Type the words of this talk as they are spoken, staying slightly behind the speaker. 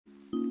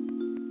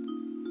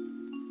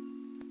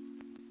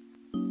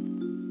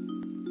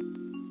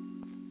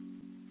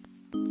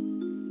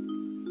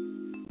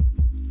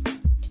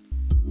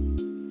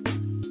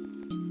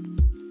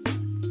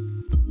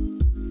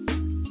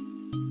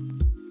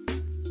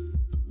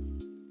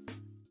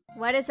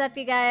What is up,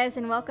 you guys,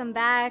 and welcome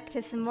back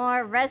to some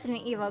more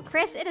Resident Evil.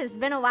 Chris, it has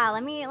been a while.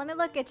 Let me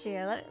look at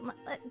you.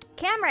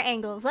 Camera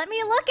angles. Let me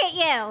look at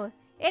you.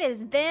 It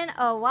has been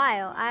a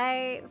while.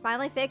 I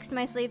finally fixed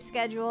my sleep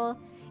schedule.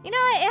 You know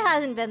what? It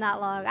hasn't been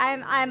that long.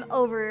 I'm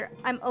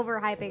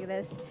overhyping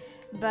this,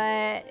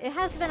 but it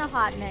has been a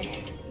hot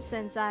minute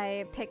since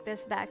I picked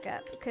this back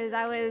up because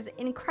I was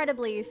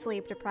incredibly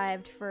sleep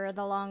deprived for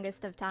the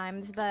longest of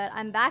times. But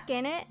I'm back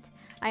in it.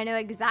 I know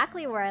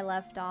exactly where I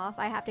left off.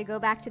 I have to go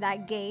back to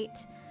that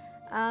gate.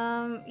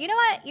 You know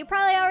what? You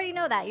probably already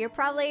know that. You're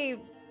probably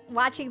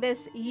watching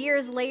this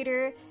years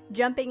later,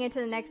 jumping into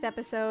the next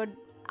episode.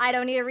 I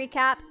don't need a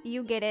recap.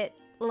 You get it.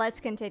 Let's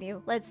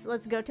continue.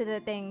 Let's go to the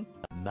thing.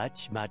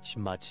 Much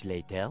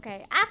later.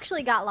 Okay,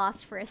 actually got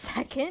lost for a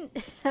second.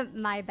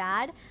 My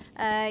bad.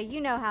 You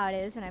know how it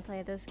is when I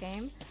play this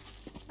game.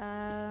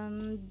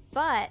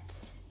 But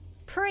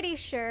pretty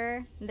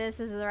sure this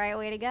is the right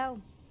way to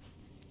go.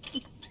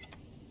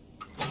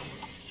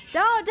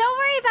 Don't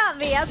worry about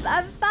me.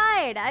 I'm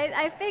fine.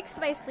 I fixed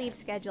my sleep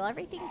schedule.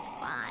 Everything's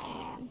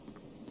fine.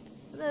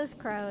 Those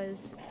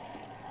crows.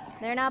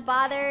 They're not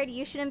bothered.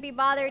 You shouldn't be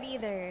bothered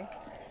either.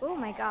 Oh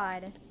my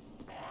god.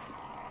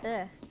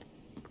 Ugh.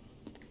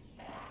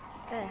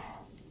 Ugh.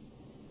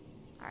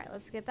 Alright,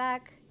 let's get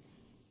back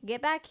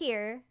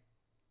here.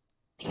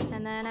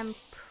 And then I'm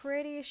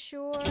pretty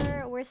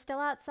sure we're still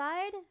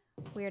outside?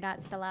 We're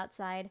not still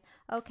outside.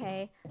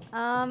 Okay.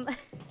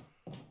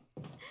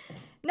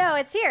 No,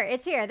 it's here.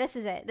 It's here. This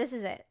is it. This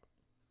is it.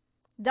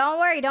 Don't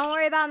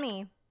worry about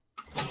me.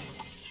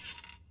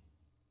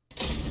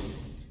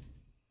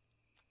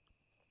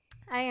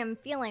 I am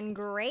feeling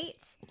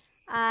great.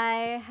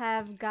 I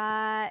have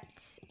got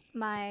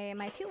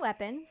my two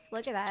weapons.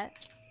 Look at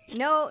that.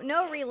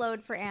 No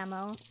reload for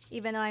ammo,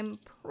 even though I'm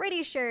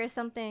pretty sure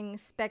something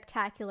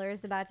spectacular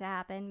is about to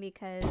happen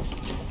because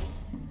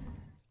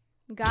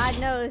God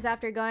knows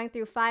after going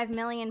through 5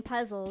 million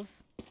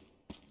puzzles,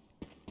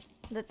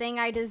 the thing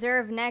I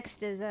deserve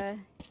next is a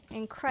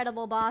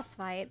incredible boss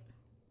fight.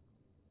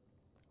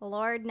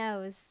 Lord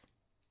knows.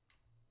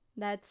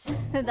 That's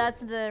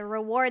the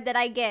reward that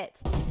I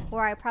get,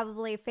 where I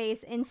probably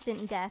face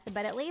instant death,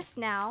 but at least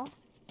now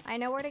I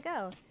know where to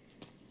go.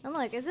 And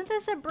look, isn't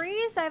this a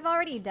breeze? I've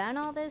already done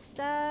all this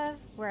stuff.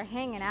 We're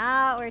hanging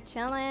out, we're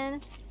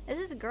chilling. This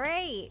is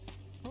great.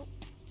 Oh.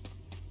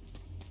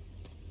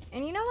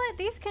 And you know what?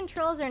 These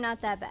controls are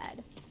not that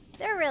bad.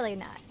 They're really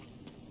not.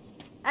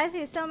 I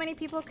see so many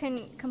people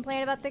can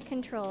complain about the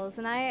controls,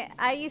 and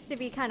I used to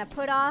be kind of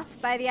put off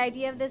by the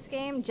idea of this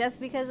game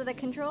just because of the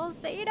controls,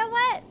 but you know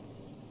what?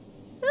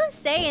 Who's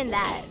saying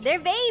that? They're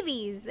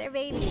babies. They're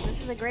babies.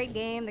 This is a great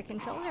game. The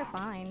controls are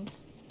fine.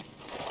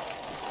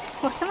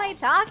 What am I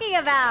talking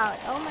about?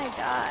 Oh my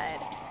god.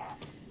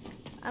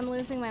 I'm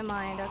losing my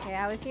mind. Okay,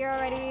 I was here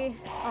already.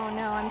 Oh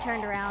no, I'm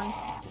turned around.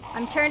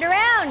 I'm turned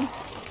around!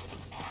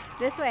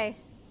 This way.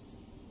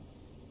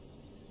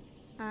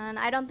 And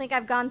I don't think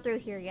I've gone through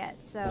here yet,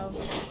 so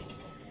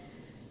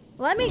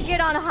let me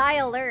get on high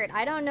alert.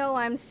 I don't know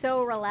why I'm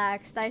so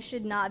relaxed. I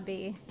should not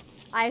be.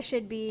 I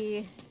should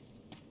be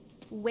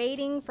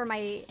waiting for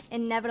my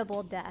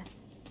inevitable death.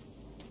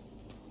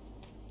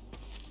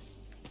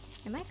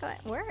 Am I going?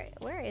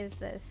 Where is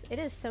this? It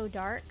is so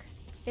dark.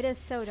 It is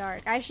so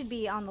dark. I should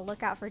be on the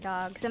lookout for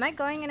dogs. Am I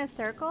going in a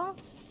circle?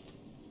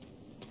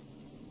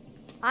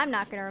 I'm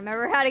not gonna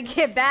remember how to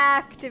get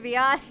back, to be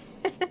honest.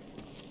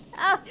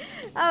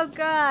 Oh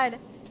god.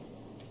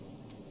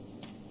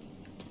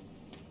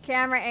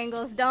 Camera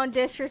angles, don't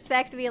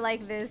disrespect me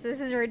like this.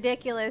 This is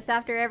ridiculous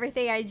after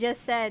everything I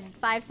just said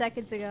 5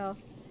 seconds ago.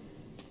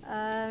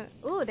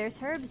 Ooh, there's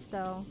herbs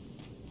though.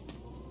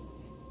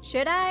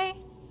 Should I?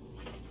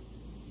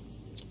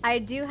 I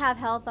do have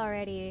health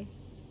already.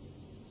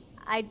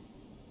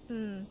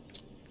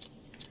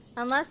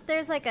 Unless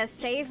there's like a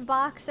save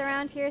box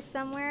around here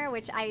somewhere,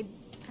 which I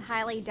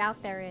highly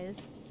doubt there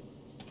is.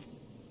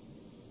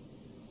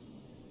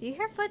 Do you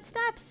hear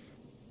footsteps?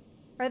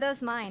 Or are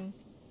those mine?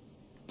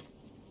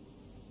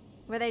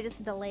 Were they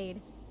just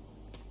delayed?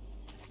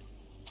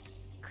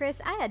 Chris,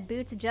 I had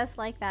boots just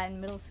like that in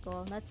middle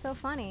school. That's so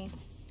funny.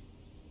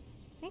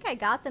 I think I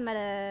got them at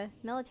a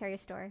military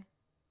store.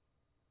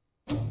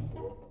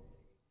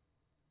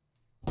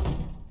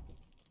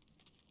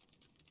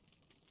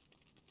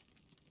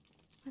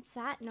 What's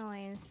that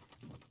noise?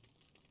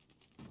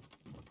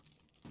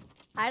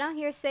 I don't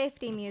hear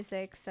safety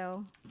music,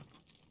 so...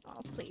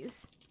 Oh,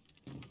 please.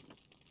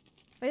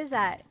 What is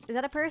that? Is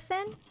that a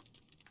person?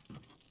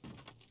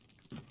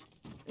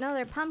 No,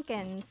 they're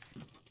pumpkins.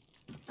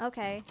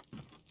 Okay.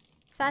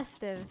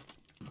 Festive.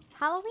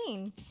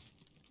 Halloween.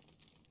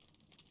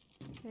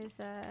 There's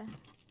a...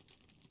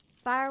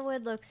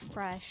 Firewood looks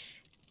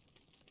fresh.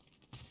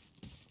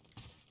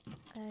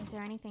 Is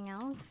there anything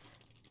else?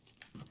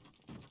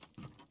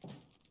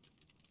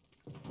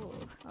 Ooh,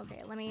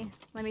 okay, let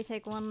me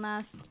take one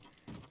last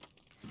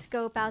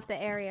scope out the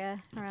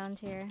area around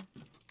here.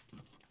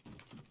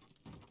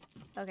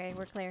 Okay,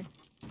 we're clear.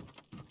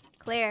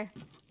 Clear.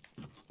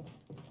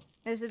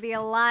 This would be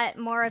a lot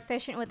more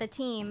efficient with a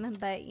team,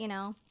 but you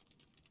know,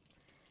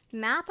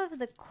 Map of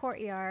the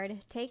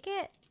courtyard. Take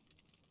it?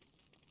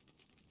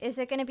 Is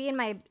it gonna be in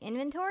my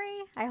inventory?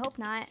 I hope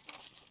not.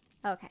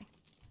 Okay.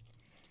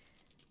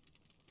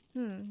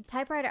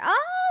 Typewriter.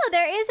 Oh,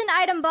 there is an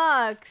item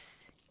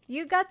box!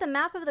 You got the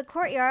map of the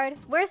courtyard.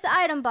 Where's the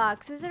item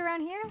box? Is it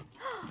around here?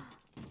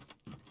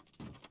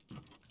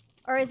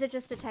 Or is it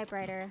just a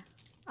typewriter?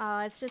 Oh,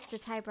 it's just a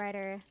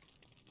typewriter.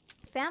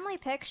 Family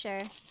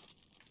picture.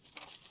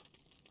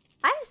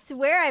 I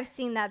swear I've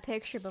seen that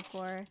picture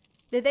before.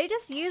 Did they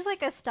just use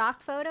like a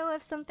stock photo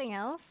of something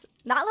else?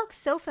 That looks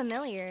so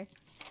familiar.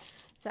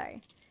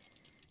 Sorry.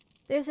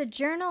 There's a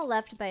journal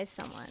left by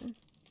someone.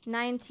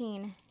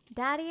 19.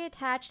 Daddy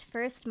attached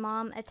first,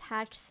 mom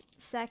attached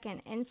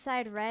second.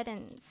 Inside red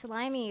and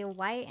slimy,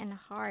 white and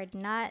hard.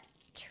 Not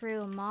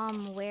true.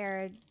 Mom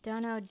where?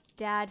 Dunno.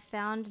 Dad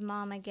found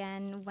mom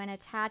again. When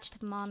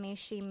attached mommy,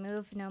 she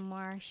moved no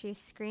more. She's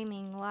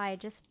screaming. Why?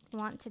 Just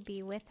want to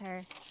be with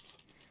her.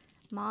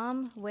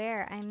 Mom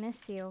where? I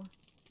miss you.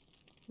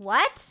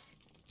 What?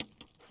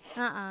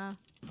 I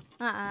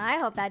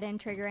hope that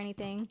didn't trigger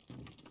anything.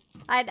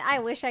 I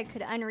wish I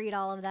could unread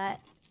all of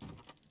that.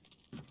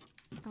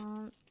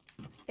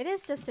 It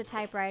is just a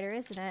typewriter,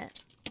 isn't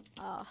it?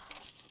 Oh.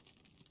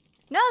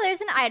 No,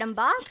 there's an item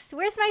box.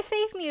 Where's my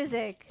safe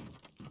music?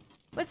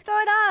 What's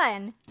going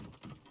on?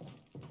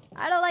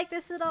 I don't like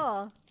this at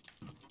all.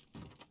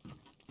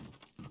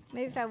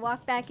 Maybe if I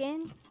walk back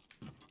in?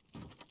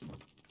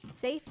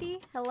 Safety?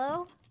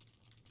 Hello?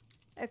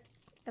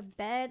 A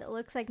bed?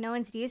 Looks like no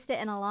one's used it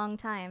in a long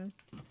time.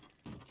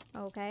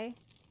 Okay.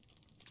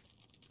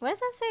 What does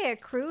that say? A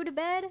crude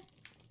bed?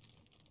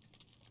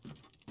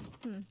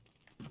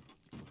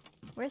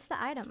 Where's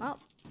the item?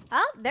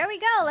 Oh, there we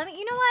go.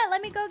 You know what?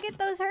 Let me go get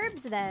those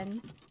herbs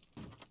then.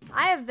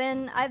 I've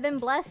been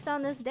blessed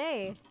on this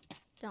day.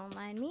 Don't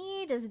mind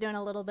me, just doing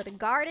a little bit of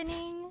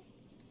gardening.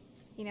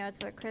 You know, it's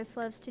what Chris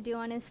loves to do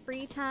on his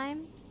free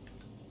time.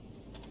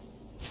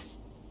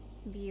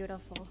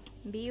 Beautiful.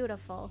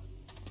 Beautiful.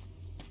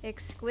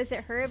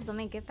 Exquisite herbs. Let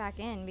me get back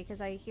in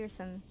because I hear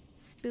some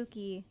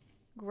spooky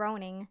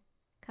groaning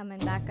coming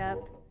back up.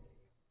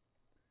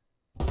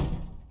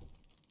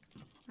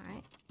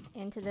 Alright.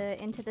 Into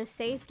the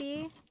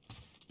safety.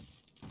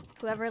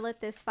 Whoever lit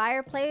this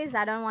fireplace,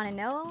 I don't want to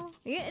know.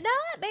 You know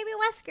what? Maybe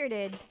Wesker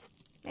did.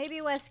 Maybe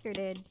Wesker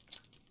did.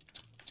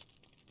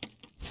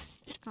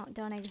 Oh,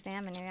 don't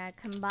examine it. I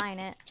combine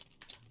it.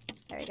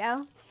 There we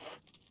go.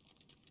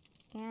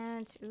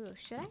 And, ooh,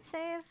 should I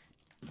save?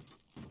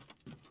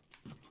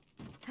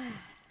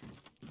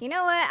 You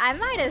know what? I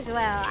might as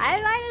well.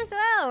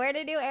 We're in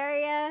a new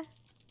area.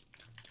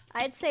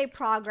 I'd say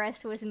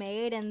progress was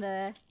made in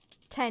the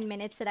 10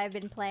 minutes that I've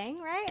been playing,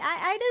 right?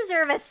 I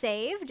deserve a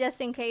save just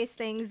in case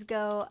things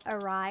go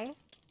awry.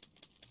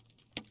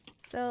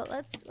 So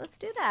let's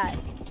do that.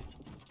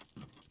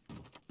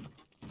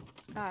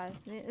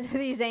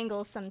 These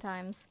angles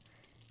sometimes.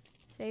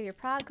 Save your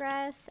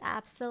progress.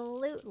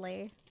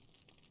 Absolutely.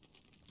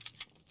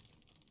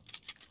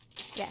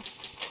 Yes.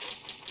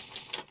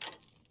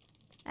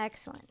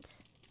 Excellent.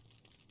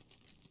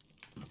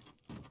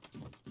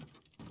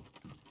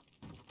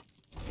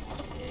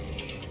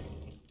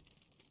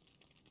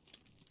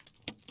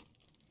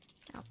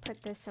 I'll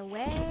put this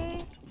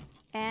away.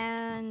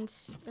 And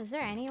is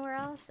there anywhere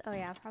else? Oh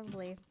yeah,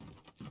 probably.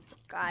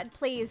 God,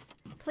 please.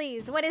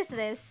 Please, what is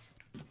this?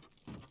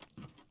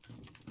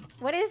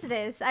 What is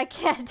this? I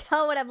can't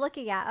tell what I'm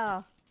looking at.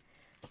 Oh.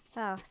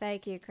 Oh,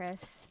 thank you,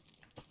 Chris.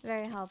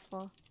 Very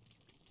helpful.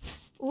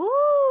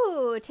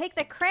 Ooh, take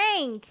the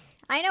crank.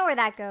 I know where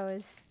that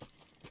goes.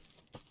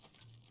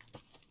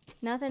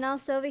 Nothing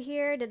else over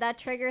here? Did that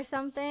trigger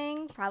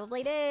something?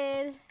 Probably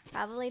did.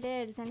 Probably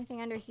did. Is there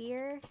anything under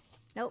here?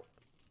 Nope.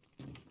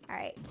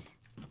 Alright.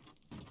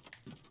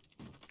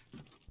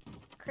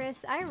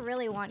 Chris, I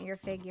really want your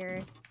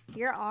figure.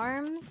 Your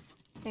arms?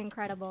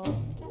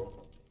 Incredible.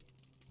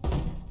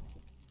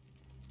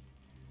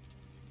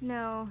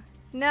 No.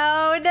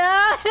 No,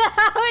 no,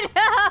 no,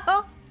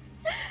 no!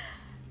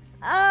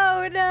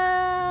 Oh,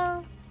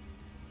 no!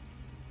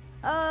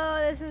 Oh,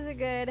 this isn't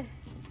good.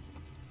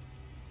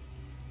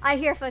 I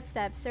hear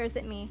footsteps, or is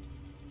it me?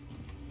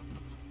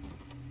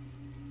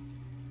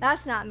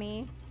 That's not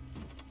me.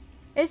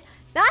 That's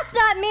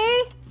not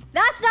me!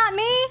 That's not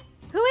me!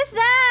 Who is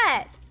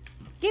that?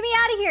 Get me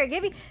out of here!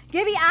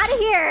 Get me out of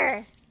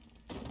here!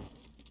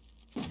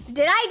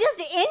 Did I just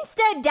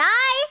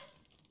insta-die?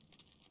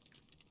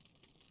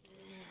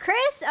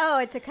 Chris? Oh,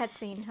 it's a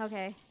cutscene.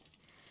 Okay.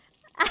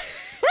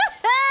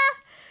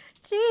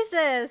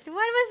 Jesus, what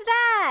was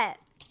that?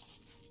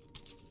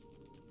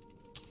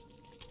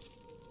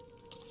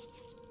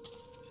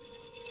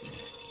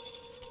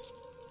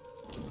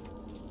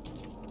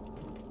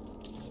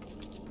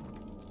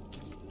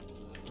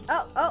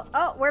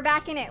 Oh, we're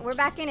back in it. We're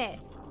back in it.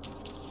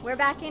 We're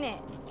back in it.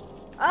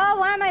 Oh,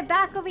 why am I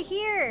back over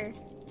here?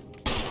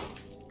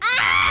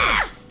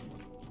 Ah!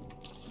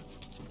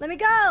 Let me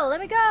go.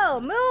 Let me go.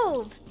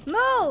 Move.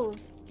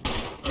 Move.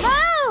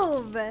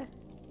 Move.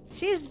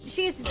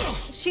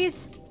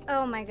 She's,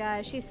 oh my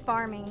gosh, she's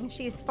farming.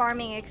 She's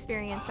farming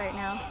experience right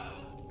now.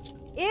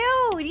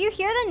 Ew, do you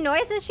hear the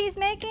noises she's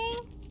making?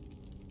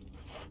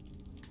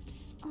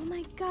 Oh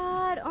my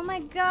god, oh my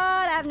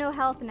god. I have no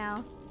health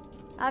now.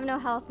 I have no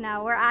health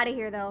now. We're out of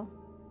here though.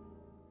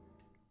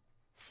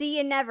 See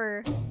you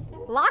never.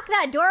 Lock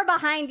that door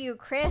behind you,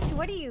 Chris.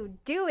 What are you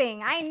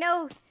doing? I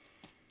know.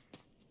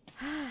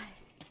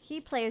 He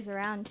plays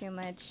around too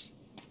much.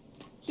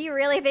 He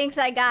really thinks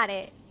I got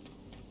it.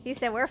 He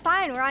said, we're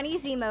fine. We're on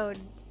easy mode.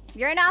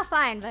 You're not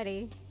fine,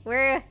 buddy.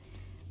 We're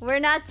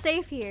not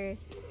safe here.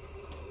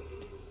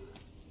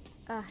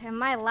 And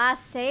my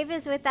last save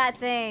is with that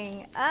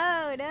thing.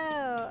 Oh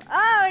no.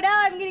 Oh no,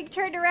 I'm getting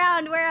turned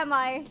around. Where am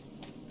I?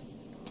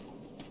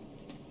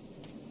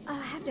 Oh,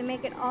 I have to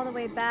make it all the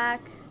way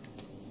back.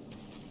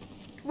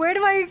 Where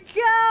do I go?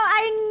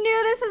 I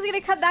knew this was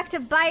gonna come back to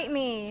bite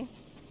me.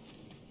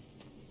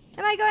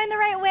 Am I going the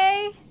right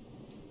way?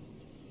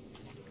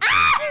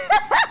 Ah!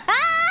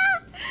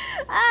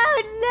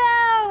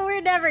 Oh no!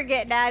 We're never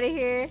getting out of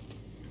here.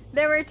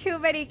 There were too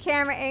many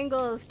camera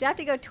angles. Do I have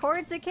to go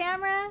towards the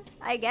camera?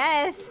 I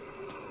guess.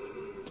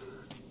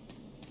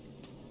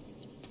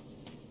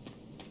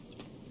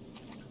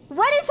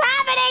 What is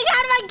happening?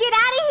 How do I get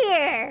out of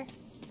here?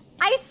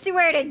 I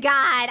swear to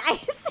God. I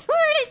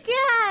swear to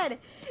God.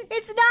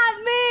 It's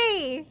not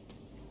me.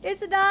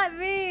 It's not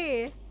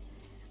me.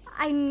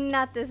 I'm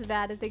not this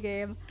bad at the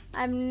game.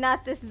 I'm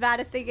not this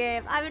bad at the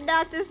game. I'm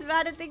not this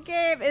bad at the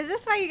game. Is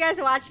this why you guys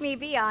watch me?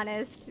 Be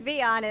honest.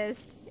 Be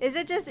honest. Is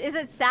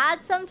it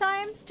sad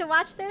sometimes to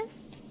watch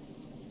this?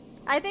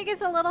 I think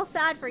it's a little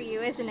sad for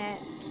you, isn't it?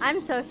 I'm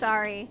so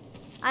sorry.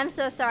 I'm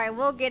so sorry.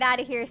 We'll get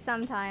out of here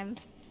sometime.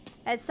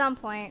 At some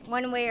point,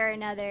 one way or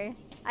another.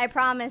 I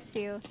promise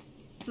you.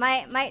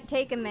 Might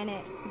take a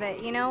minute,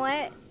 but you know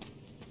what?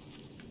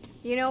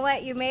 You know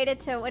what? You made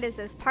it to, what is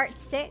this, part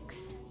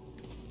 6?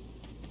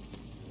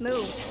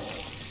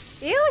 Move.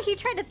 Ew, he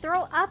tried to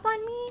throw up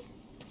on me?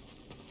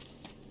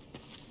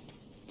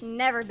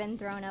 Never been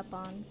thrown up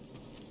on.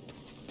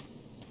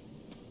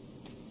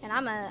 And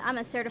I'm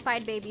a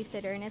certified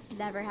babysitter and it's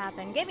never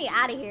happened. Get me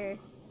out of here.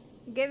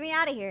 Get me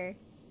out of here.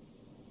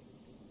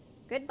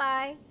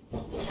 Goodbye.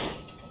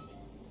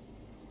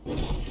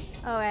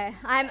 Oh wait,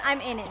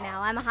 I'm in it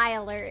now. I'm high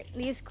alert.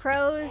 These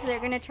crows, they're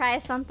gonna try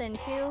something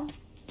too.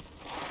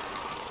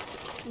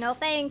 No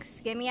thanks.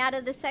 Get me out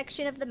of this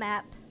section of the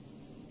map.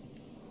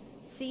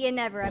 See you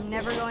never. I'm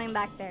never going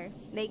back there.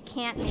 They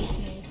can't make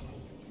me.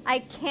 I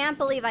can't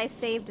believe I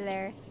saved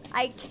there.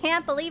 I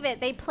can't believe it.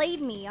 They played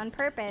me on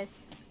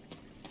purpose.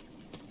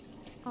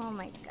 Oh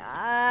my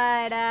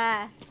god.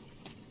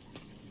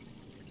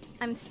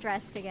 I'm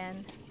stressed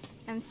again.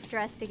 I'm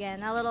stressed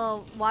again. That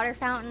little water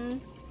fountain,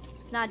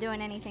 it's not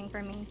doing anything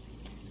for me.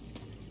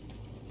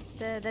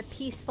 The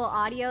peaceful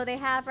audio they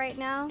have right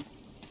now,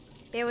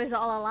 it was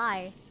all a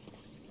lie.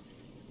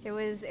 It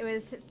was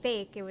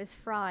fake. It was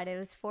fraud. It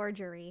was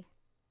forgery.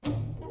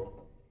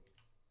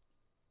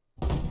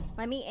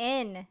 Let me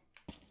in. Is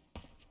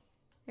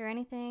there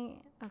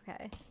anything?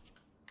 Okay.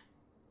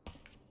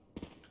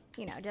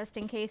 You know, just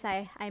in case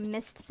I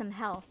missed some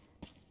health.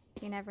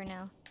 You never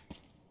know.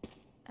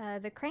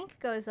 The crank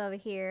goes over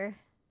here.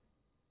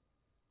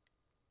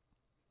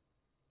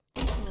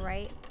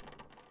 Right.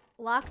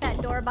 Lock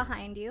that door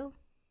behind you.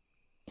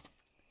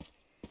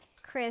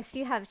 Chris,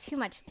 you have too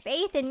much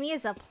faith in me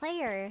as a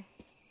player.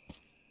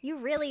 You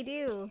really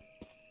do.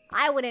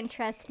 I wouldn't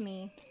trust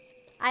me.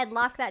 I'd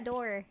lock that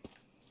door.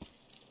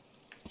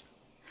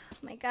 Oh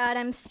my god,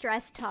 I'm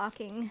stressed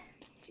talking.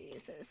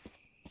 Jesus.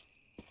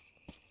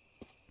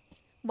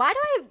 Why do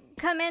I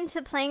come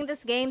into playing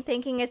this game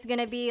thinking it's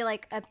gonna be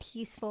like a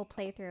peaceful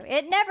playthrough?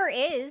 It never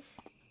is.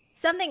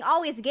 Something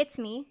always gets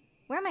me.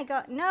 Where am I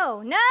going?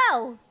 No,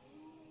 no!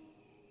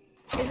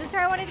 Is this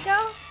where I wanted to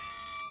go?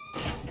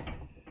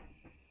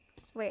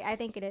 Wait, I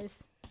think it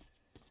is.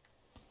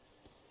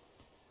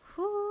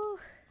 Whew.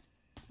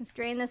 Let's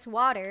drain this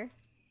water.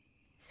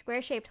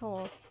 Square-shaped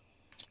hole.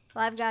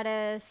 Well, I've got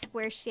a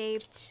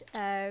square-shaped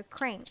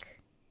crank.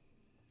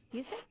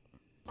 Use it?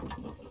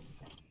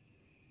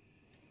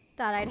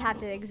 Thought I'd have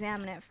to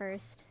examine it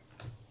first.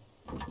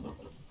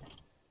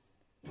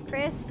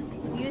 Chris,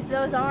 use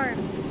those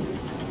arms.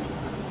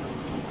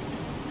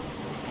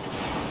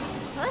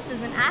 Well, this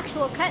is an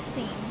actual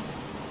cutscene.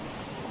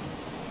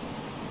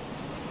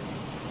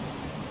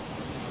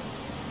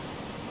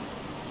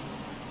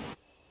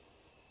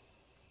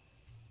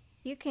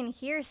 You can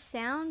hear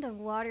sound of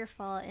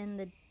waterfall in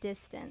the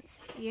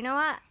distance. You know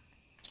what?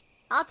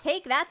 I'll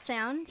take that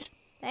sound.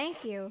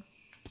 Thank you.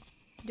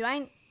 Do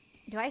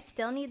I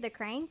still need the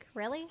crank?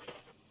 Really?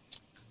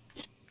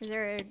 Is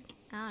there,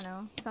 I don't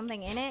know,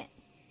 something in it?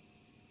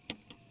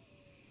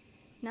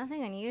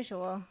 Nothing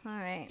unusual.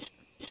 Alright.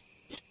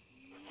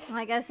 Well,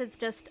 I guess it's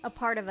just a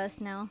part of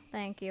us now.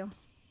 Thank you.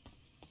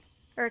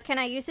 Or can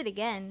I use it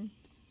again?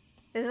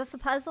 Is this a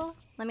puzzle?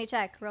 Let me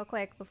check real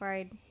quick before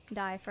I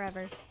die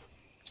forever.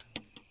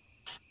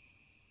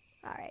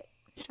 Alright.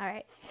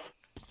 Alright.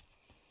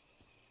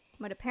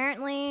 But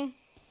apparently,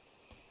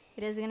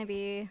 it is gonna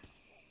be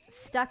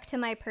stuck to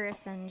my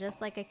person,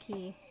 just like a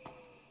key.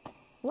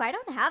 Well, I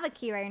don't have a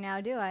key right now,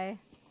 do I?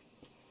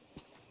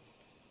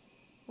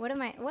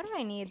 What do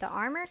I need? The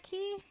armor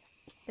key?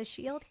 The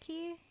shield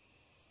key?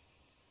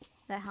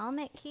 The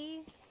helmet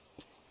key?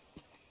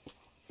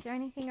 Is there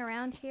anything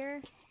around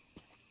here?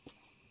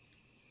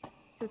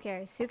 Who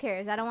cares? Who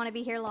cares? I don't want to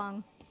be here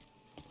long.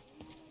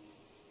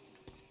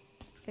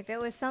 If it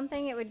was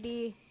something, it would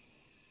be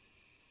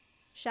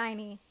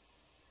shiny.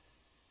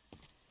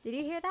 Did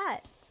you hear that?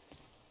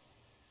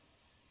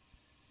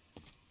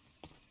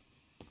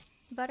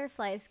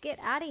 Butterflies, get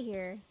out of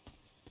here.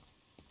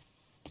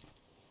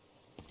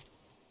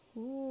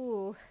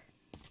 Ooh.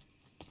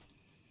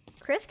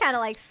 Chris kind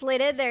of like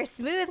slid in there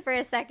smooth for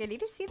a second.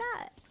 Did you see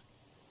that?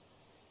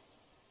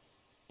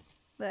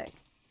 Look.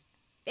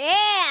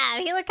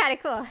 Damn, he looked kind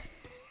of cool.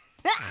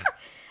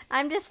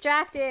 I'm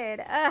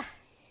distracted. Ugh.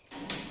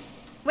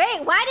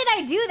 Wait, why did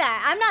I do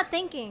that? I'm not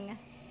thinking.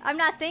 I'm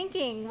not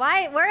thinking.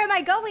 Why? Where am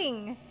I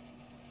going?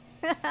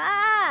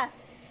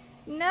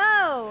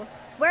 No.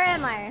 Where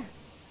am I?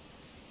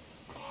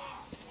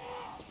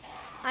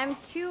 I'm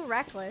too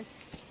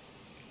reckless.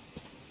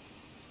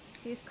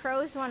 These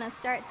crows want to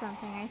start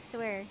something, I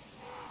swear.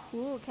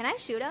 Ooh, can I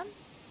shoot them?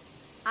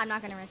 I'm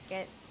not gonna risk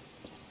it.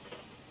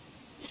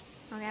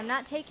 Okay, I'm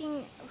not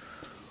taking...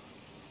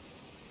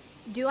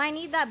 Do I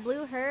need that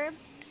blue herb?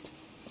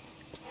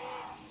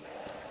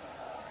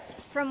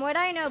 From what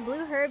I know,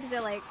 blue herbs are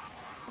like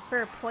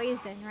for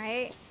poison,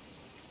 right?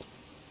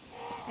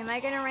 Am I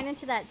gonna run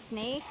into that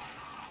snake?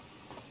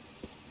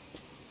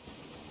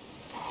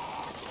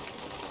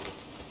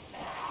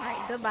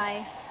 Alright,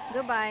 goodbye.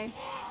 Goodbye.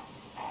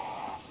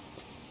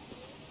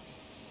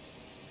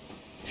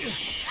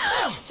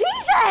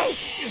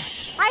 Jesus!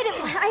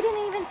 I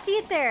didn't even see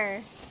it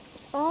there.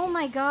 Oh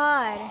my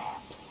god.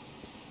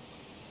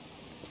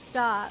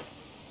 Stop.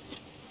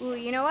 Ooh,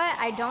 you know what?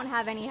 I don't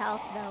have any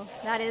health though.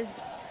 That is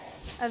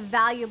a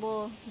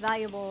valuable,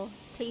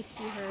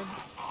 tasty herb.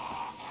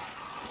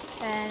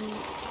 And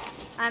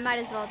I might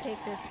as well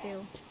take this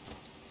too.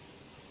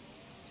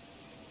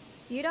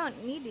 You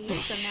don't need to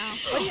use them now.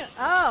 What do you...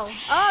 Oh,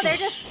 they're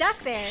just stuck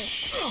there.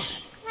 Oh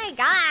my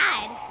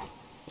god.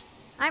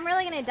 I'm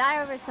really gonna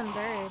die over some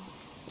birds.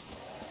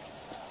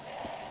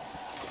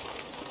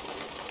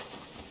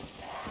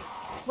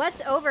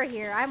 What's over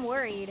here? I'm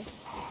worried.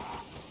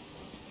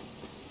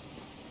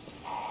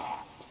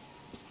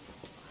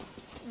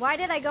 Why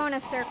did I go in a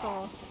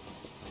circle?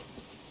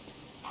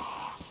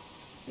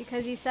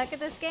 Because you suck at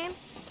this game?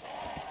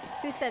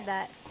 Who said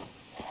that?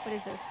 What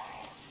is this?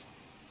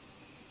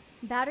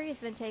 Battery's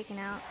been taken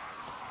out.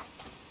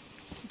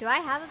 Do I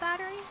have a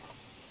battery?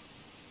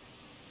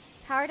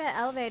 Power to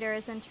elevator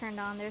isn't turned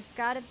on. There's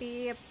gotta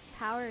be a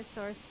power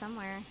source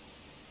somewhere.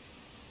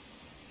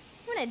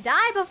 I'm gonna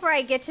die before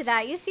I get to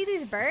that. You see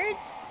these birds?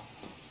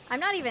 I'm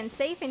not even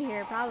safe in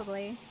here,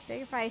 probably. They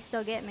could probably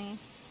still get me.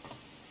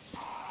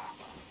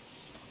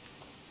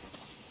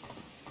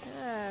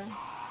 Ugh.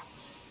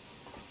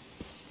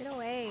 Get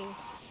away.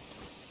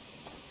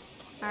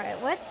 Alright,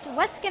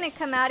 what's gonna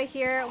come out of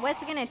here?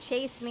 What's gonna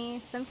chase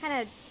me? Some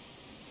kind of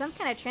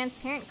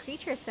transparent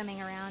creature swimming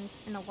around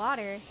in the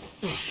water.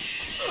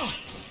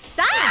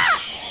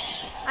 Stop!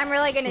 I'm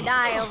really gonna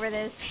die over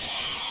this.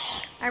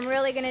 I'm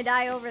really gonna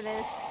die over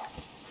this.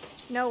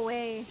 No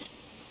way.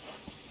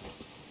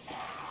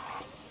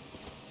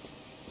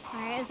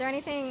 Alright, is there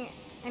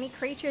any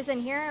creatures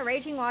in here? A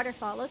raging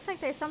waterfall. Looks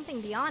like there's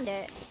something beyond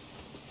it.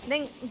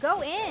 Then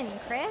go in,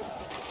 Chris.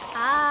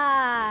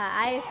 Ah,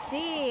 I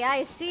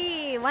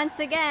see. Once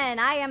again,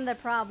 I am the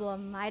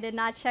problem. I did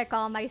not check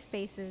all my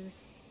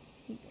spaces.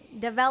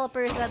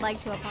 Developers, I'd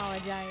like to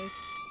apologize.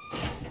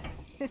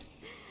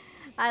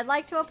 I'd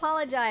like to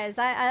apologize.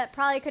 I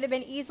probably could have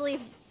been easily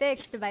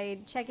fixed by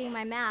checking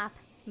my map,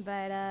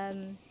 but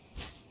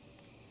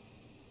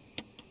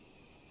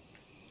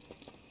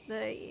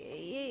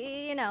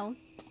you know.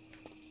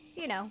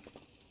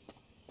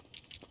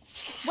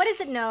 What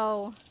is it?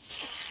 No.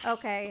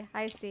 Okay,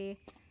 I see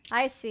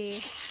why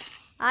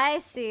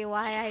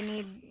I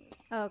need...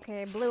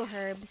 Okay, blue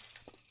herbs.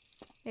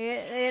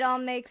 It all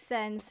makes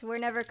sense. We're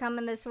never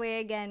coming this way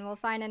again. We'll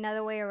find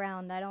another way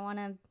around. I don't want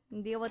to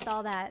deal with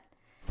all that.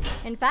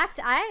 In fact,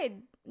 I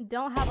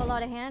don't have a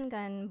lot of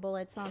handgun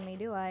bullets on me,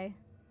 do I?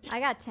 I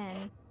got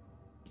 10.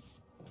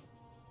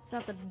 It's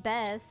not the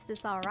best.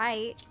 It's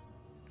alright.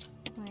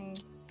 Let me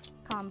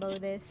combo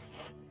this.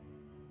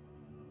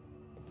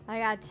 I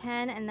got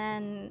 10 and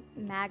then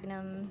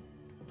Magnum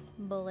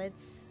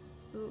bullets.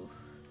 Ooh.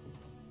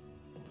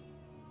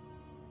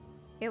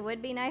 It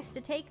would be nice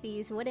to take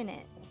these, wouldn't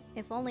it?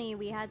 If only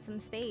we had some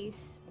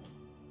space.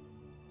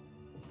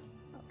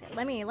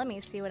 Okay, let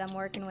me see what I'm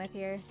working with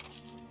here.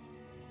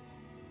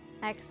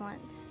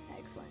 Excellent.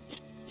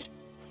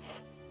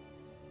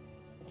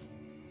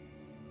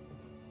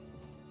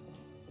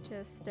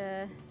 Just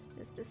a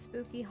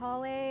spooky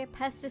hallway.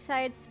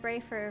 Pesticide spray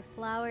for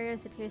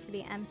flowers appears to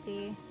be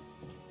empty.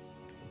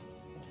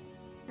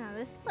 Oh,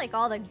 this is like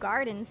all the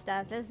garden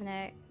stuff, isn't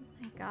it?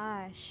 My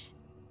gosh.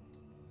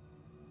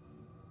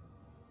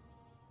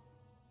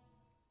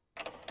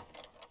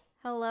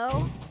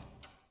 Hello?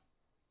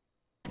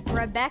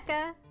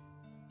 Rebecca?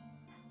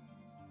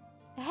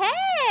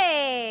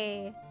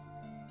 Hey!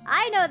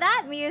 I know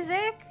that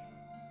music.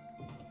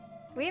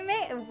 We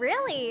made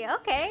really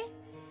okay.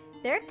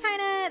 They're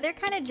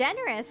kind of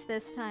generous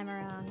this time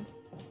around.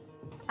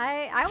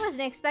 I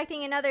wasn't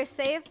expecting another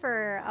save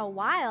for a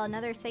while,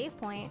 another save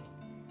point.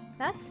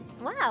 That's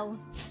wow.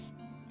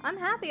 I'm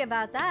happy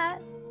about that.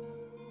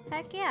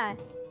 Heck yeah.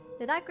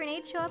 Did that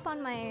grenade show up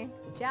on my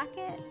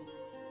jacket?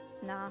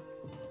 Nah.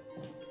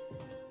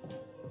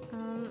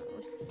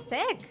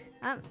 Sick.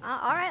 All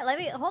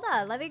right. Hold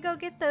on. Let me go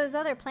get those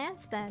other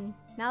plants then.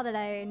 Now that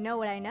I know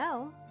what I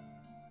know.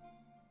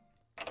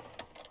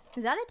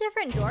 Is that a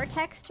different door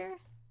texture?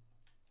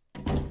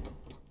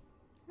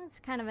 That's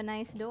kind of a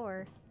nice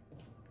door.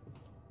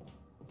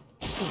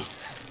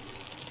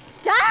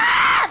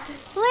 Stop!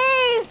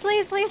 Please,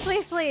 please, please,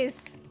 please,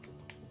 please.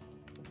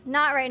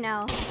 Not right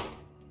now.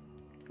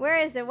 Where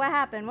is it? What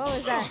happened? What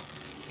was that?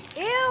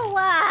 Ew!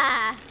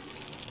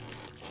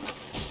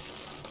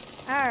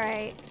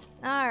 Alright.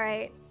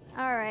 Alright.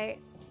 Alright.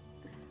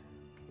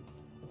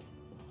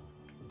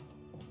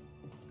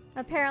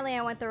 Apparently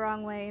I went the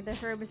wrong way. The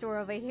herbs were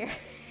over here.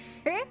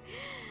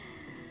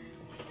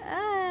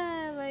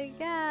 Oh my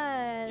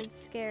god.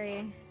 It's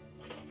scary.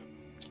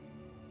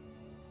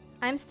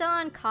 I'm still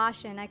on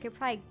caution. I could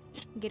probably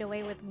get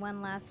away with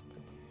one last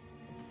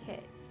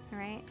hit,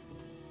 right?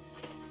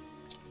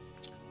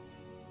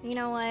 You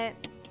know what?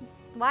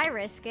 Why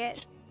risk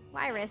it?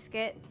 Why risk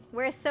it?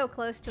 We're so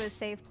close to a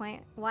save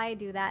point. Why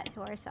do that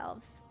to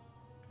ourselves?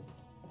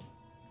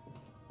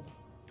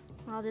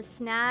 I'll just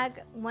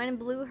snag one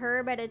blue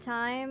herb at a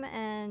time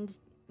and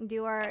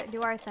do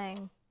our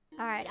thing.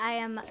 Alright, I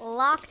am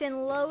locked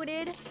and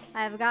loaded.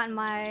 I've gotten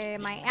my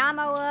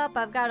ammo up.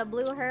 I've got a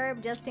blue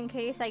herb just in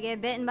case I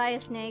get bitten by a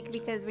snake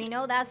because we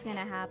know that's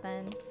gonna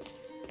happen.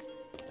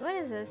 What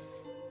is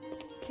this?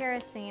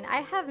 Kerosene. I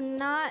have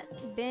not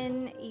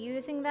been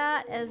using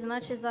that as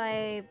much as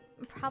I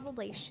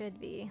probably should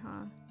be,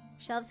 huh?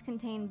 Shelves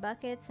contain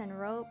buckets and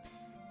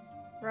ropes.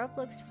 Rope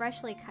looks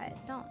freshly cut.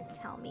 Don't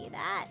tell me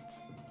that.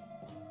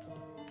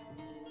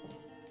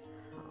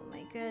 Oh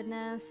my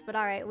goodness. But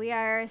alright, we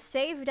are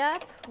saved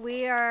up.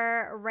 We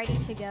are ready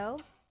to go.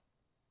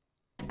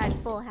 At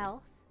full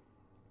health.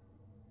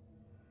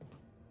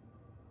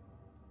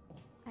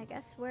 I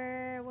guess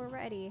we're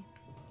ready.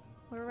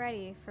 We're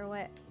ready for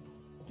what?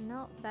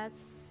 No,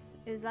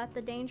 is that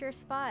the danger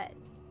spot?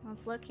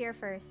 Let's look here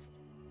first.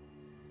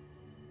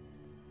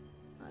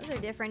 Those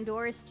are different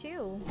doors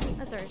too.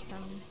 Those are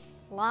some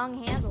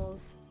long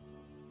handles.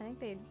 I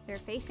think they're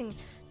facing,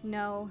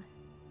 no.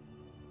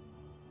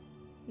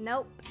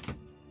 Nope.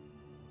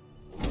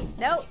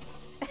 Nope.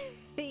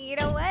 You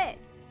know what?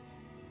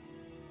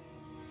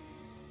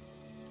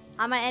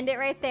 I'm gonna end it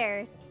right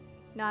there.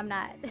 No, I'm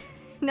not.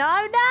 No,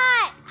 I'm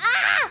not!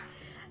 Ah!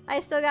 I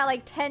still got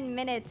like 10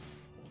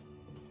 minutes.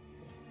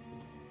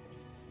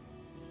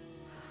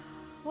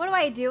 What do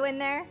I do in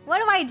there?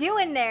 What do I do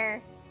in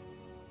there?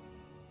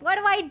 What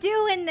do I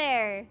do in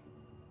there?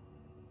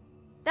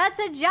 That's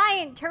a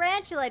giant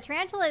tarantula.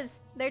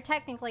 Tarantulas, they're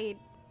technically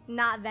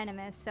not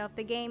venomous, so if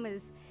the game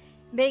is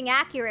being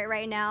accurate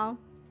right now,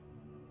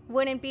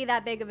 wouldn't be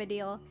that big of a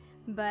deal.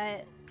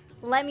 But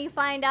let me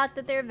find out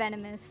that they're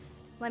venomous.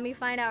 Let me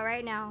find out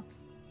right now.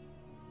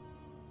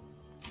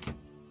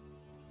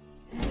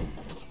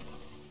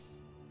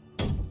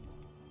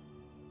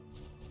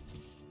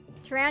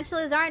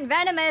 Tarantulas aren't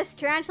venomous.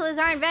 Tarantulas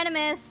aren't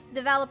venomous.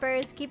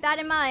 Developers, keep that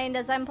in mind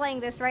as I'm playing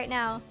this right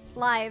now,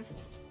 live.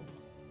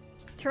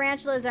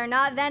 Tarantulas are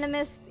not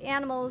venomous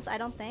animals, I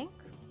don't think.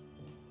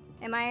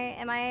 Am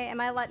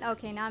I let?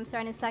 Okay, now I'm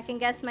starting to second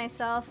guess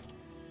myself.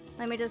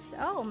 Let me just.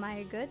 Oh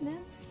my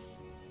goodness.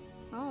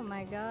 Oh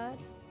my god.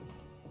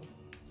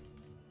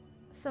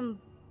 Some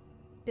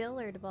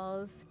billiard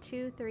balls.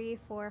 2, 3,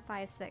 4,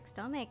 5, 6.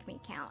 Don't make me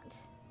count.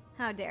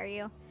 How dare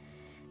you?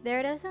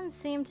 There doesn't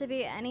seem to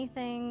be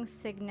anything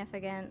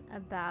significant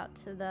about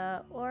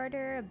the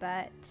order,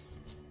 but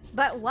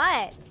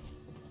what?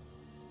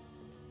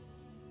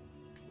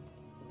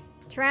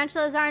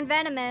 Tarantulas aren't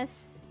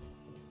venomous.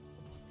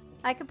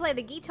 I could play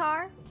the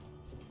guitar.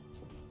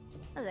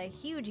 That's a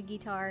huge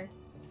guitar.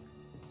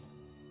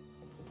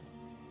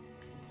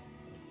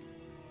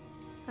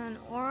 An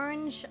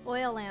orange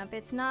oil lamp.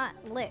 It's not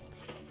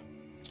lit.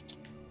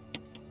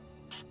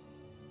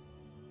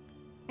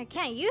 I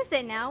can't use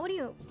it now. What do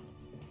you...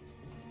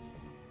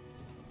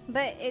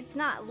 But it's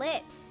not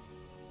lit.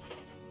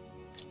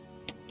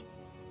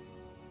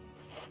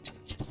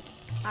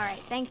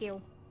 Alright, thank you.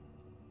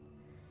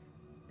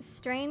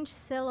 Strange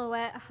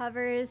silhouette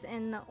hovers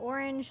in the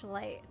orange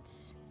light.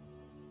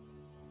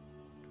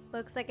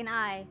 Looks like an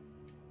eye.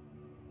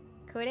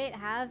 Could it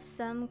have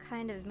some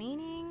kind of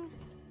meaning?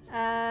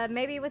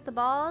 Maybe with the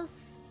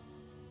balls?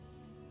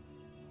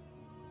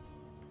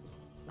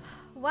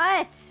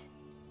 What?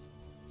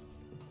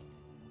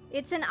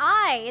 It's an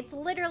eye. It's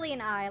literally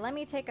an eye. Let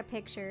me take a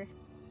picture.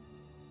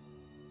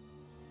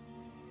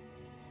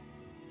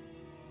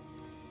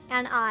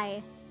 An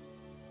eye.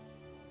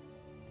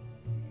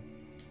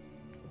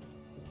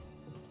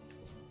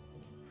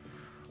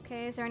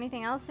 Okay, is there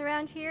anything else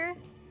around here?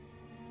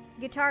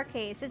 Guitar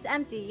case. It's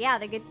empty. Yeah,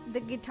 the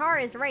guitar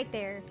is right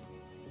there.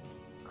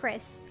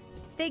 Chris,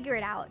 figure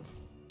it out.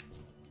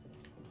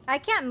 I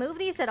can't move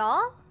these at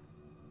all?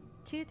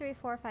 2, 3,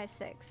 4, 5,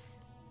 6.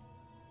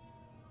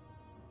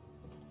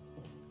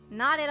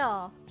 Not at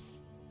all.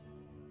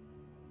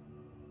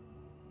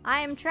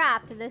 I am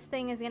trapped. This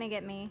thing is gonna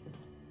get me.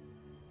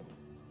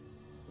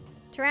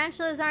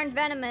 Tarantulas aren't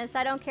venomous.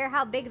 I don't care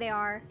how big they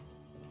are.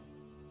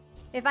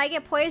 If I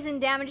get poison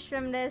damage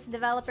from this,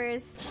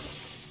 developers,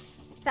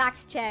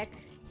 fact check.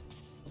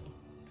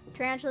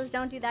 Tarantulas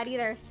don't do that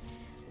either.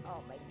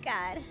 Oh my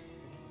god.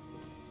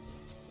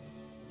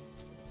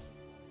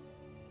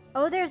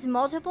 Oh, there's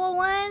multiple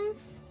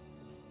ones?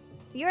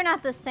 You're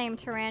not the same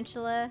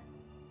tarantula.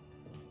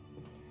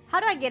 How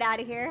do I get out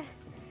of here?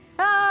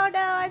 Oh no,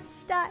 I'm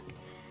stuck.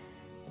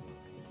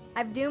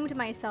 I've doomed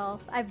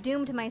myself. I've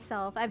doomed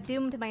myself. I've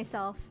doomed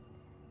myself.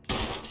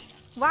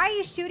 Why are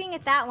you shooting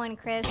at that one,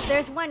 Chris?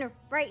 There's one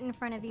right in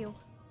front of you.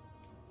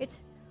 It's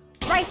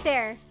right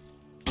there.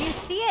 Do you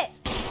see it?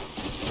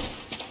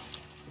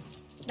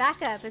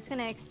 Back up. It's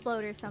gonna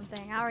explode or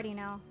something. I already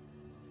know.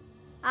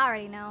 I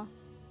already know.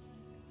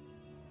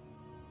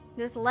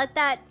 Just let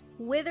that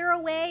wither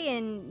away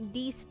and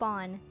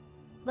despawn.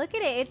 Look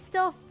at it. It's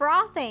still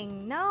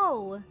frothing.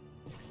 No.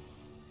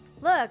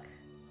 Look.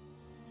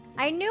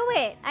 I knew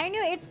it. I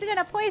knew it. It's still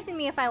gonna poison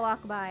me if I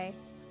walk by.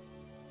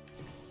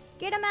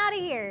 Get him out of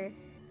here.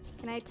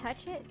 Can I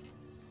touch it?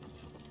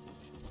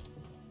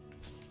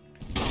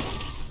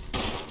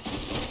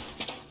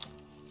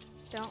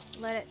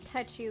 Don't let it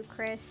touch you,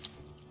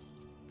 Chris.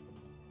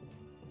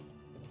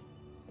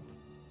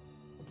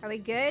 Are we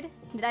good?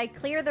 Did I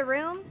clear the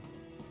room?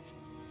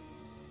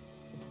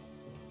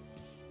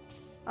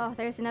 Oh,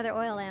 there's another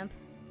oil lamp.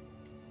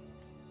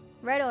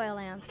 Red oil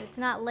lamp. It's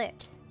not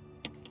lit.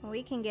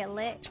 We can get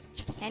lit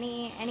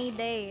any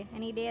day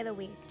of the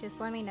week. Just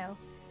let me know.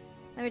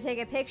 Let me take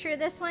a picture of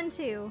this one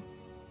too.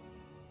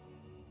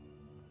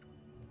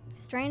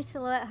 Strange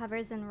silhouette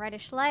hovers in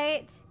reddish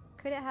light.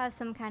 Could it have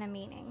some kind of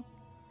meaning?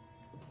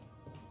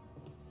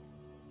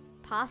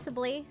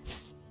 Possibly.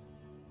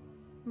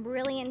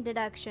 Brilliant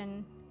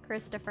deduction,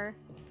 Christopher.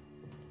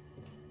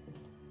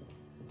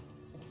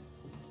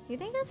 You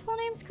think his full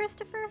name's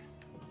Christopher?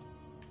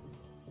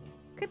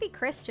 Could be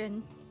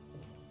Christian.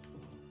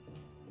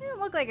 He doesn't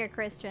look like a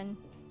Christian.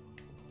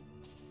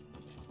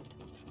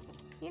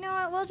 You know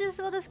what?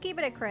 We'll just keep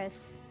it at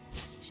Chris.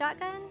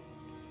 Shotgun?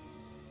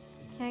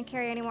 Can't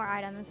carry any more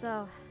items.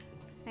 Oh,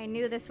 I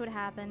knew this would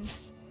happen.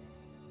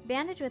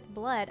 Bandage with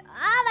blood.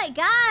 Oh my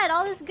god!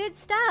 All this good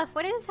stuff.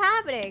 What is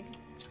happening?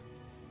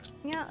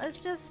 You know,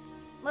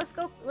 let's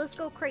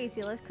go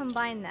crazy. Let's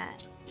combine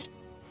that.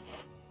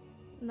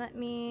 Let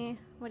me.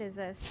 What is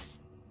this?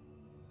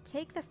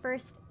 Take the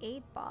first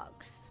aid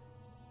box.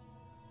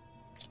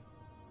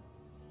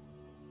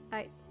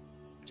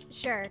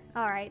 Sure.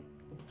 All right.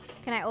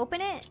 Can I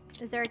open it?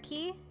 Is there a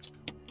key?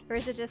 Or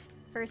is it just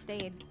first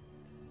aid?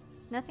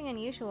 Nothing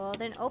unusual.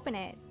 Then open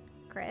it,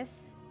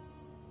 Chris.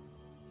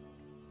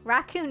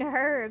 Raccoon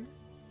herb.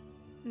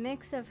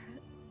 Mix of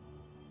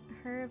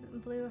herb,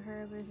 blue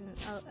herb isn't.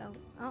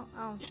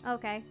 Oh.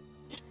 Okay.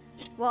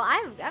 Well,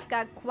 I've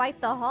got quite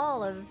the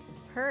haul of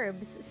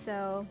herbs,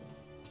 so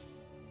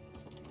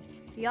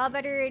y'all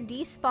better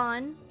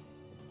despawn.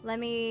 Let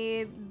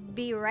me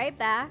be right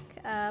back.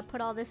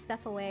 Put all this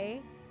stuff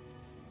away.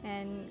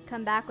 And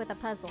come back with a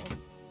puzzle.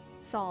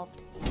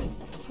 Solved.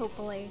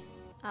 Hopefully.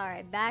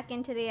 Alright, back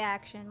into the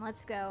action.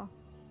 Let's go.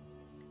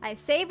 I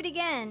saved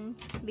again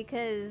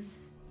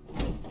because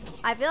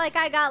I feel like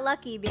I got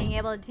lucky being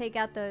able to take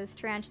out those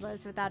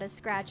tarantulas without a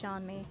scratch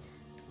on me.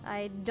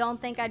 I don't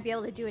think I'd be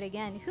able to do it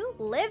again. Who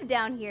lived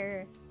down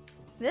here?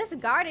 This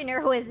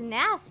gardener was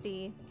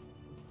nasty.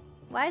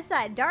 Why is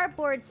that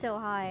dartboard so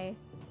high?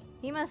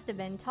 He must have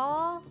been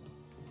tall.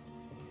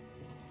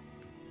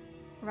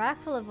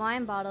 Rack full of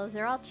wine bottles.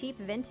 They're all cheap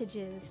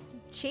vintages.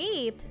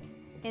 Cheap?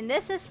 In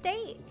this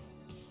estate?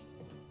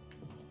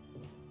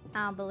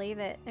 I don't believe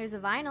it. There's a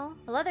vinyl.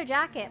 A leather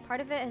jacket. Part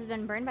of it has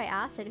been burned by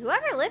acid.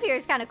 Whoever lived here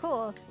is kind of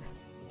cool.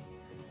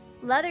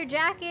 Leather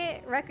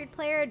jacket, record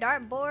player,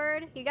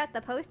 dartboard. You got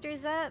the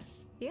posters up.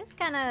 He was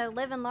kind of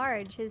living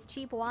large. His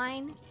cheap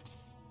wine.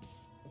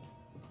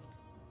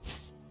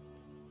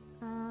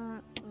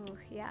 Ooh,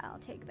 yeah, I'll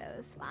take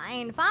those.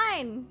 Fine,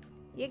 fine.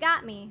 You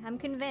got me. I'm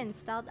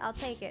convinced. I'll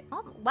take it.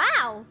 Oh,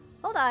 wow.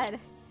 Hold on.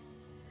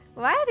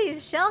 Why are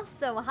these shelves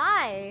so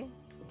high?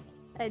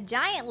 A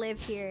giant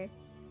lived here.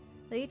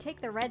 Will you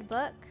take the red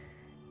book?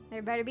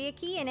 There better be a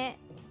key in it.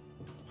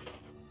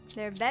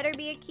 There better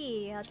be a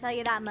key. I'll tell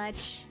you that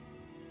much.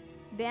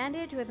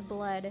 Bandage with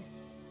blood.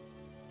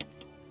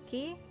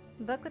 Key?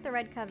 Book with the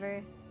red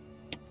cover.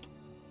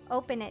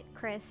 Open it,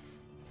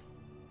 Chris.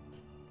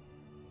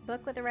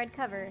 Book with the red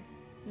cover.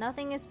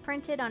 Nothing is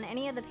printed on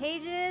any of the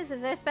pages.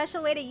 Is there a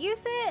special way to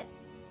use it?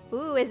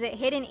 Ooh, is it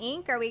hidden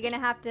ink? Are we gonna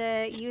have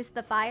to use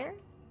the fire?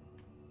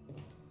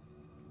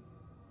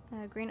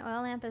 Green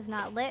oil lamp is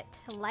not lit.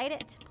 Light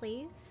it,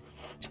 please.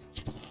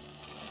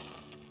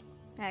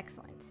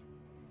 Excellent.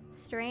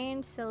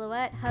 Strange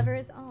silhouette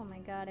hovers. Oh my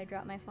god, I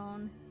dropped my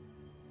phone.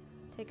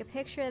 Take a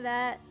picture of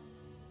that.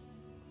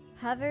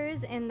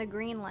 Hovers in the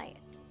green light.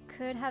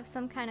 Could have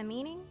some kind of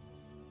meaning.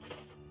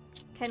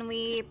 Can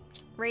we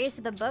raise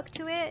the book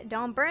to it?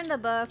 Don't burn the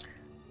book.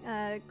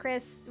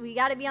 Chris, we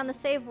gotta be on the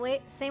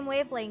same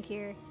wavelength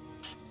here.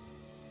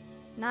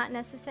 Not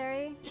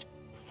necessary.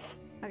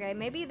 Okay,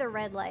 maybe the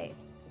red light.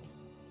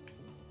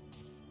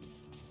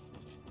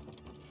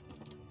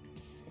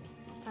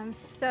 I'm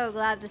so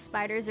glad the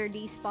spiders are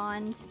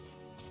despawned.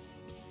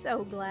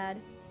 So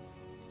glad.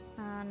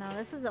 No,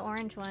 this is the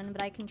orange one,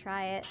 but I can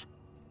try it.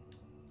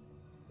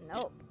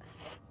 Nope.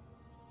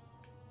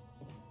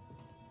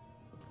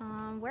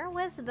 Where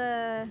was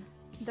the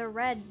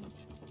red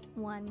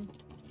one?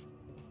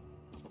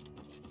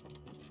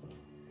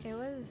 It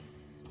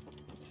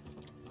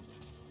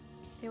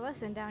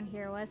wasn't down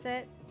here, was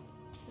it?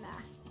 Nah.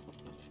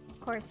 Of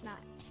course not.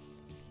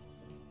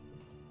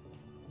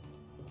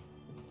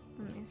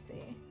 Let me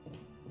see.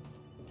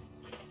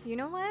 You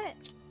know what?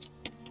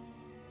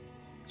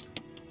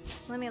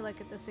 Let me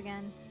look at this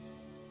again.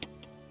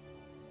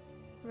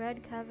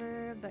 Red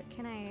cover, but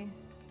can I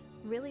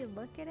really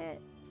look at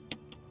it?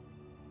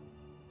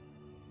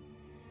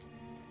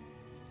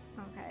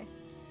 Okay.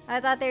 I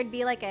thought there'd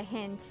be like a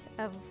hint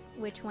of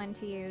which one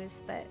to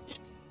use, but...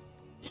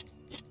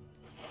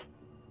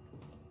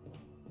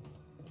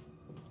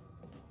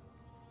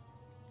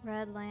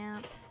 Red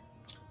lamp.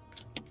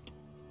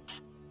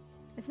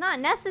 It's not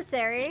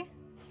necessary.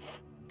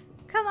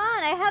 Come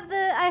on,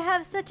 I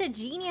have such a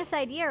genius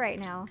idea right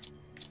now.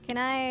 Can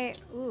I...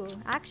 Ooh,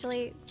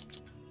 actually...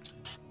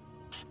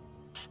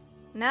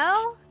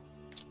 No?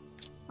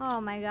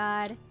 Oh my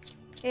god.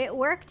 It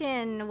worked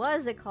in... What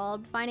is it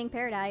called? Finding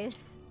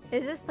Paradise.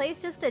 Is this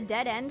place just a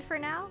dead end for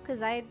now?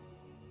 Because I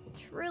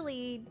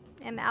truly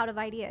am out of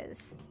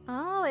ideas.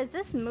 Oh, is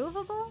this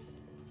movable?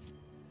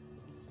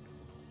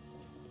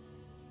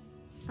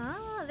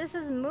 Ah, this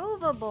is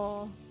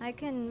movable. I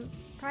can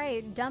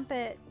probably dump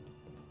it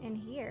in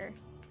here.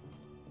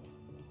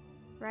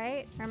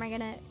 Right? Or am I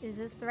gonna... Is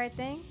this the right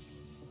thing?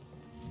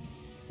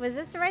 Was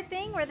this the right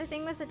thing where the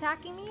thing was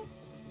attacking me?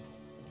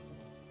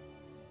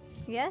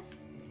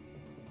 Yes?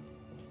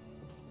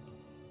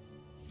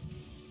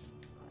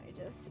 I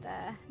just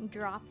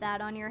drop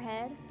that on your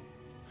head.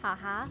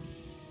 Haha.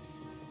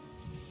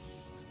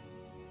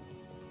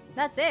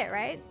 That's it,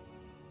 right?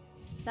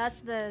 That's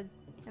the...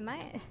 Am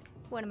I...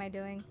 What am I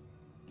doing?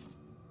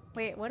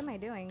 Wait, what am I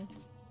doing?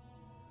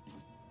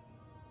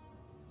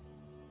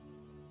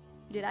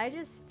 Did I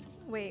just...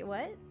 Wait,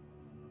 what?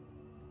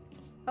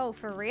 Oh,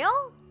 for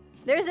real?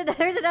 There's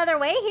another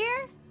way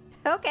here?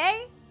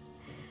 Okay.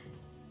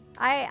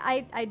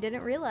 I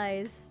didn't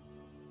realize.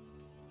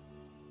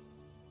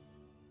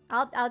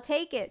 I'll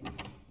take it.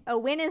 A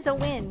win is a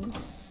win.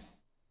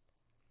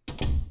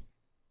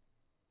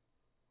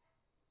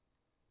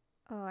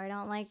 Oh, I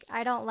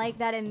don't like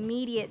that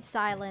immediate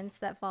silence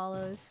that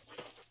follows.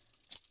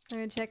 I'm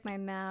gonna check my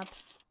map.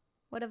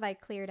 What have I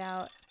cleared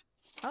out?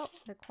 Oh,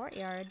 the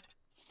courtyard.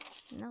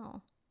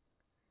 No.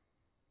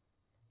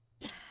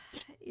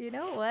 You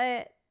know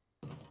what?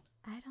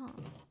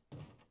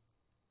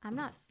 I'm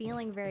not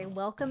feeling very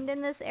welcomed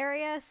in this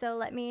area, so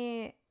let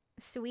me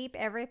sweep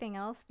everything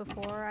else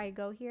before I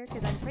go here,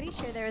 because I'm pretty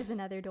sure there is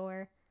another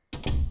door.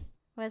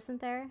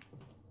 Wasn't there?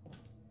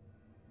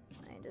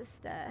 I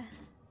just,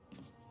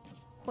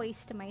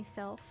 hoist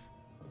myself.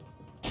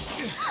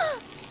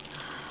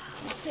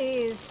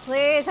 Please,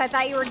 please, I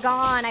thought you were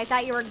gone. I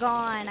thought you were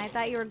gone. I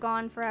thought you were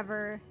gone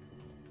forever.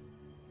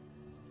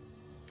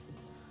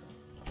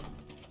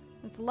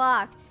 It's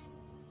locked.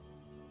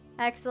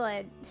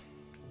 Excellent.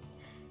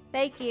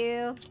 Thank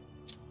you.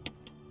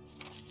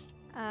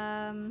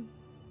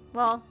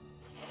 Well,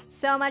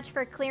 so much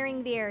for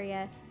clearing the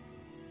area.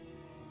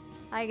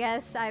 I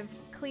guess I've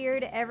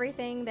cleared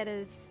everything that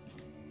is...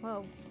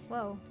 Whoa,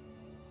 whoa.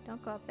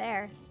 Don't go up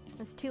there.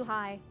 That's too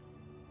high.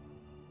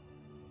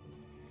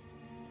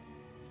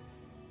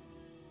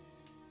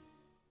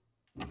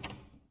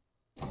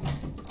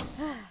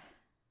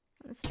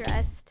 I'm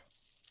stressed.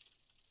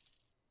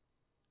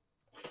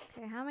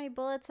 Okay, how many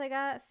bullets I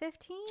got?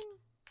 15?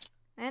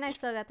 And I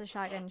still got the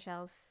shotgun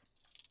shells,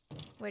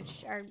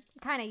 which are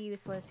kind of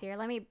useless here.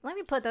 Let me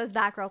put those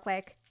back real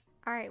quick.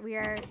 All right, we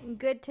are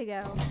good to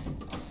go.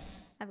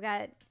 I've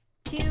got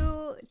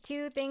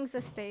two things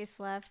of space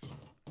left,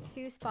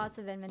 2 spots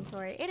of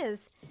inventory. It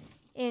is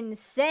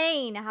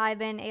insane how I've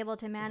been able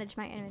to manage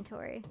my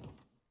inventory.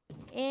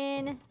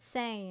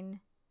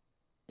 Insane.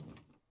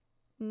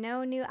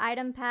 No new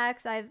item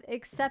packs. I've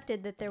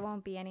accepted that there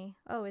won't be any.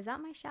 Oh, is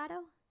that my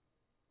shadow?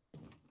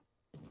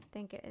 I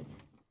think it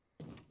is.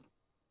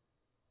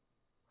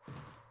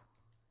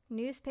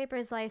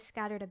 Newspapers lie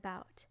scattered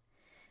about.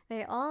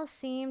 They all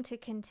seem to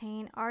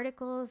contain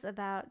articles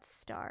about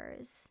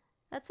S.T.A.R.S.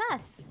 That's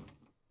us.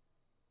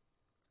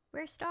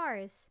 We're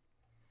S.T.A.R.S.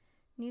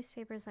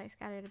 Newspapers lie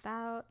scattered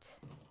about.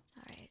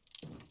 Alright.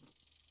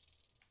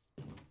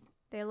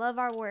 They love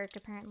our work,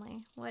 apparently.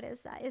 What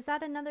is that? Is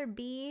that another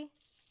bee?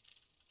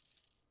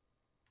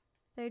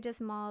 They're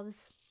just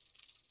moths.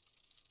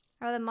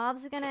 Are the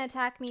moths gonna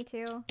attack me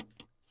too?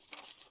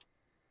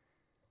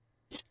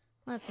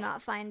 Let's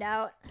not find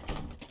out.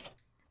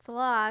 It's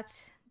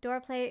locked.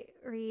 Door plate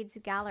reads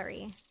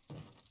gallery.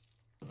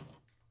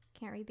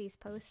 Can't read these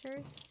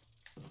posters.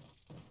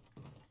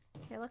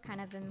 They look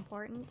kind of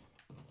important.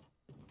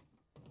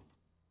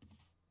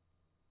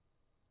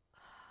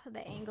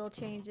 The angle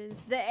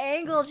changes. The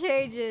angle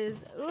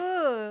changes.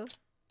 Ooh.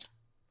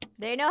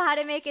 They know how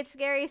to make it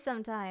scary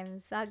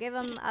sometimes. I'll give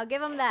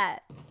them that.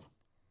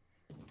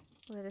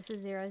 Oh, this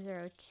is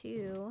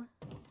 002.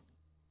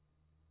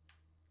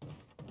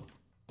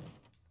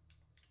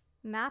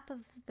 Map of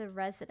the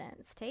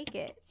residence. Take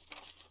it.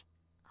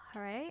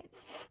 All right.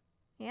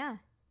 Yeah,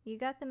 you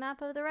got the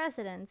map of the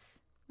residence.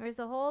 There's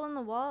a hole in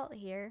the wall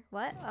here.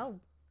 What? Oh.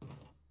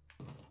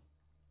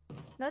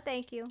 No,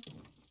 thank you.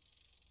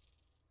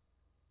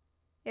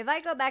 If I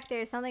go back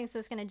there, something's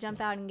just gonna jump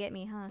out and get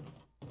me, huh?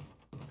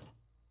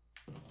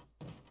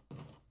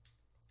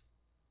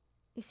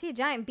 You see a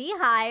giant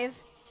beehive?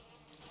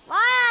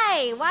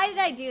 Why? Why did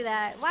I do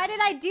that? Why did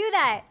I do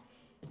that?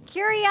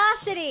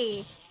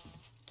 Curiosity!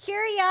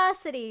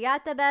 Curiosity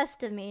got the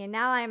best of me, and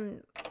now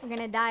I'm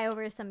gonna die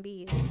over some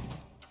bees.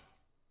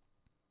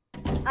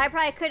 I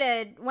probably could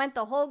have went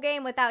the whole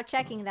game without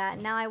checking that,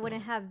 and now I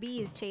wouldn't have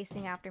bees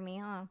chasing after me,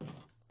 huh?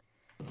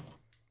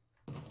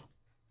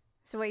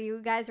 So what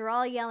you guys were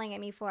all yelling at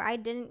me for, I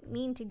didn't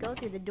mean to go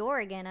through the door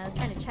again. I was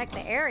trying to check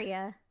the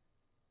area.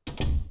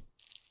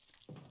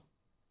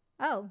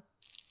 Oh.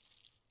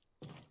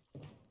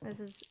 This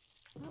is...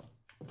 Oh.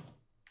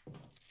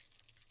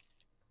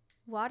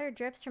 Water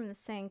drips from the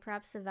sink.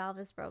 Perhaps the valve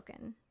is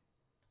broken.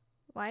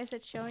 Why is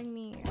it showing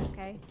me?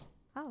 Okay.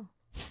 Oh.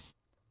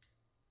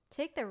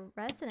 Take the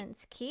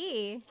residence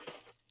key?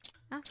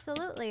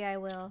 Absolutely, I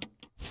will.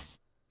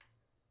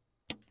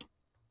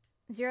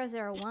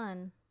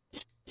 001.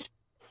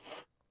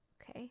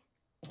 Okay.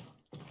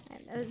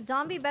 And a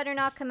zombie better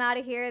not come out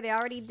of here. They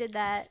already did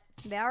that.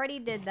 They already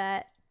did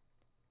that.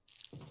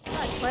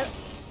 What?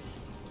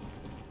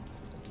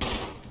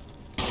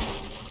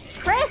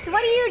 Chris,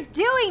 what are you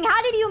doing?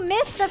 How did you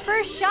miss the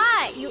first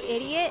shot? You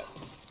idiot.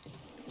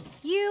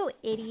 You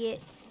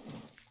idiot.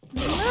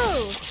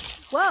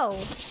 Move. Whoa.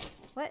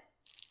 What?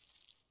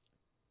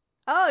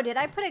 Oh, did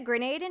I put a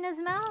grenade in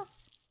his mouth?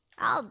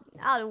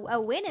 A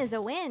win is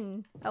a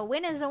win. A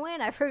win is a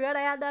win. I forgot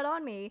I had that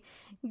on me.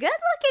 Good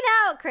looking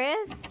out,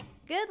 Chris.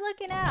 Good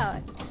looking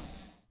out.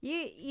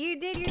 You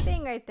did your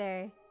thing right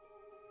there.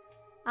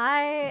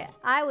 I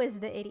was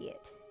the idiot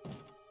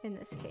in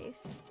this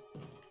case.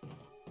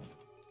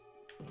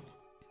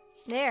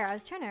 There, I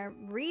was trying to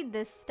read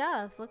this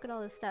stuff. Look at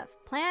all this stuff.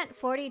 Plant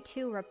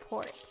 42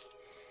 report.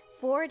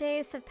 4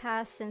 days have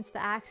passed since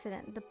the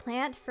accident. The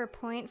plant for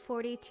point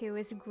 42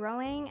 is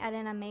growing at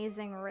an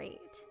amazing rate.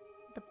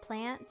 The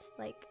plant,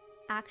 like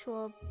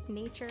actual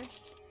nature.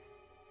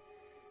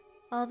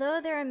 Although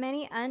there are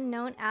many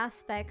unknown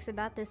aspects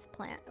about this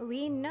plant,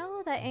 we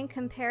know that in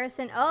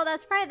comparison... Oh,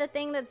 that's probably the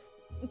thing that's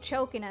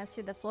choking us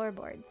through the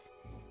floorboards.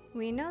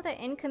 We know that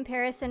in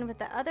comparison with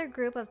the other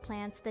group of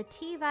plants, the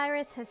T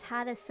virus has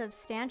had a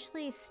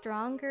substantially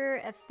stronger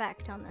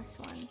effect on this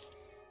one.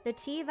 The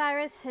T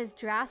virus has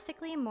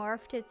drastically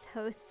morphed its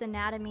host's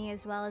anatomy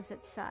as well as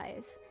its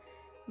size.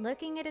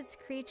 Looking at its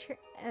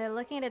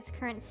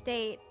current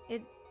state,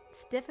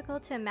 it's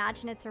difficult to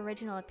imagine its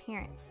original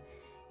appearance.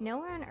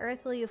 Nowhere on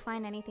Earth will you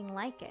find anything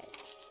like it.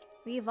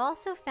 We've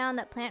also found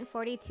that Plant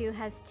 42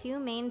 has two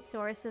main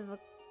sources of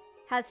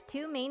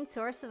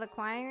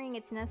acquiring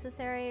its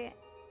necessary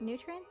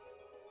nutrients?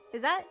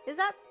 Is that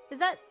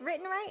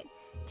written right?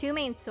 Two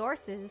main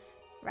sources,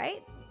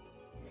 right?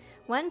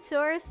 One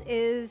source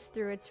is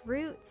through its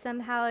root.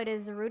 Somehow it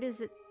is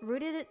rooted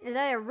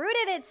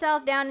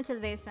itself down into the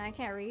basement. I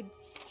can't read.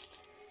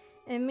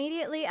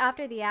 Immediately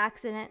after the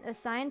accident, a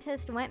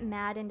scientist went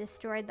mad and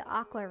destroyed the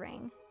aqua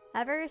ring.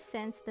 Ever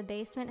since, the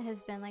basement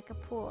has been like a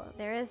pool.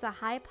 There is a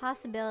high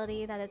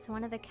possibility that it's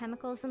one of the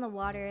chemicals in the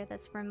water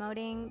that's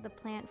promoting the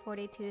Plant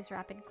 42's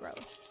rapid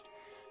growth.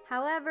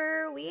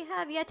 However, we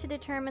have yet to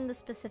determine the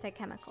specific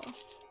chemical.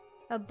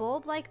 A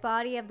bulb-like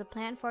body of the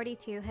Plant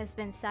 42 has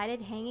been sighted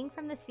hanging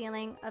from the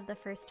ceiling of the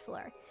first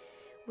floor.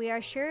 We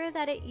are sure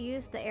that it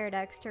used the air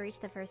ducts to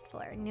reach the first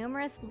floor.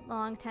 Numerous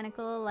long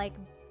tentacle-like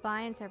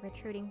vines are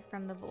protruding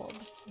from the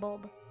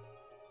bulb.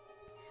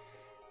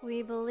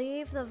 We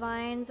believe the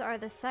vines are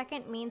the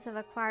second means of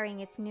acquiring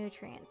its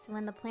nutrients.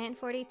 When the Plant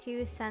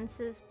 42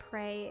 senses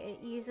prey,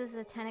 it uses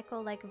the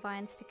tentacle-like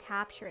vines to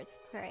capture its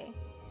prey.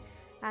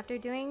 After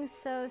doing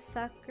so,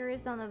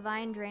 suckers on the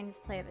vine drain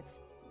display of its...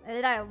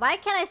 Why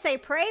can't I say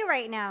prey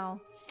right now?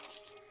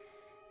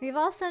 We've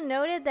also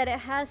noted that it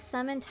has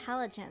some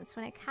intelligence.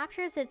 When it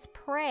captures its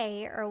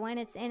prey, or when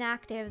it's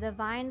inactive, the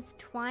vines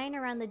twine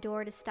around the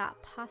door to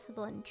stop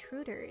possible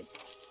intruders.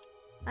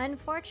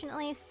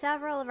 Unfortunately,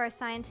 several of our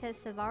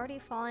scientists have already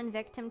fallen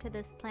victim to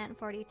this Plant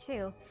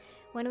 42.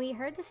 When we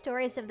heard the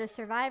stories of the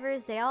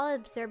survivors, they all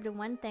observed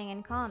one thing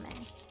in common.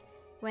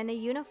 When the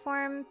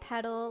uniform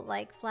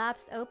petal-like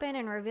flaps open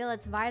and reveal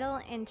its vital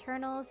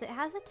internals, it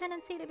has a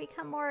tendency to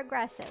become more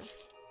aggressive.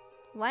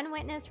 One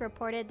witness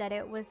reported that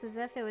it was as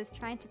if it was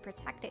trying to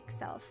protect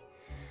itself.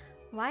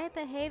 Why it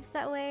behaves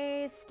that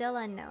way, still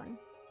unknown.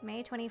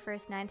 May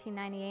 21st,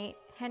 1998.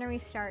 Henry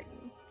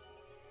Starton.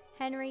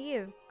 Henry,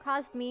 you've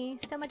caused me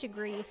so much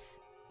grief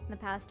in the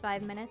past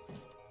 5 minutes.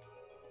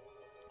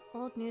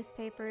 Old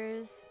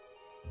newspapers.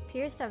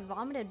 Appears to have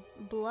vomited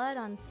blood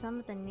on some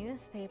of the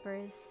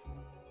newspapers.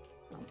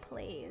 Oh,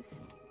 please.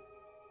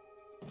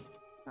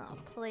 Oh,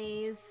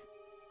 please.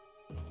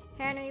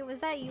 Henry,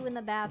 was that you in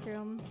the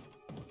bathroom?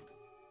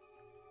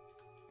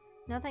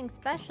 Nothing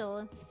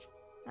special.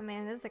 I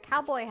mean, there's a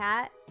cowboy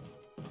hat.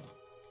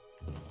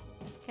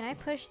 Can I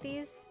push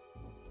these?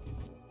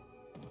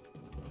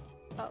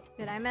 Oh,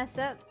 did I mess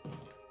up?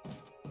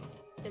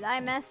 Did I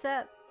mess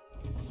up?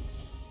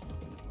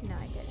 No,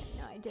 I didn't.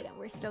 No, I didn't.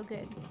 We're still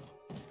good.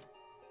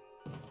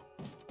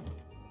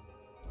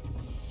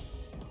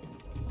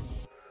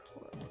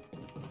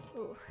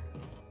 Ooh.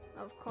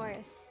 Of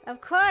course.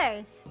 Of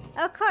course!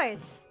 Of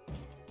course!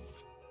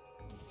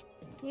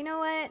 You know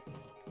what?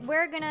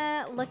 We're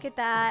gonna look at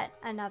that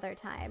another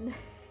time.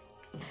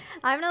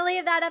 I'm gonna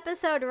leave that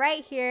episode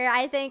right here.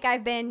 I think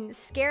I've been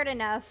scared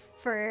enough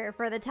for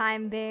the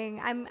time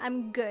being.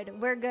 I'm good.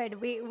 We're good.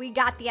 We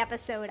got the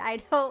episode. I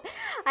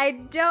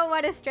don't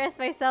want to stress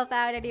myself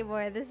out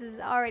anymore. This is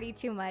already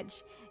too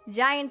much.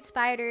 Giant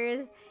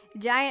spiders,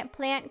 giant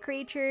plant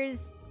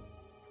creatures,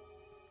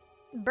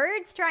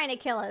 birds trying to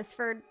kill us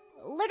for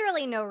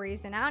literally no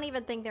reason. I don't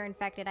even think they're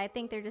infected. I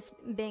think they're just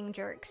being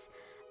jerks.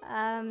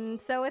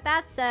 So with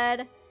that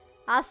said,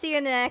 I'll see you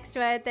in the next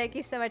one. Thank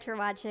you so much for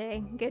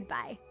watching.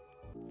 Goodbye.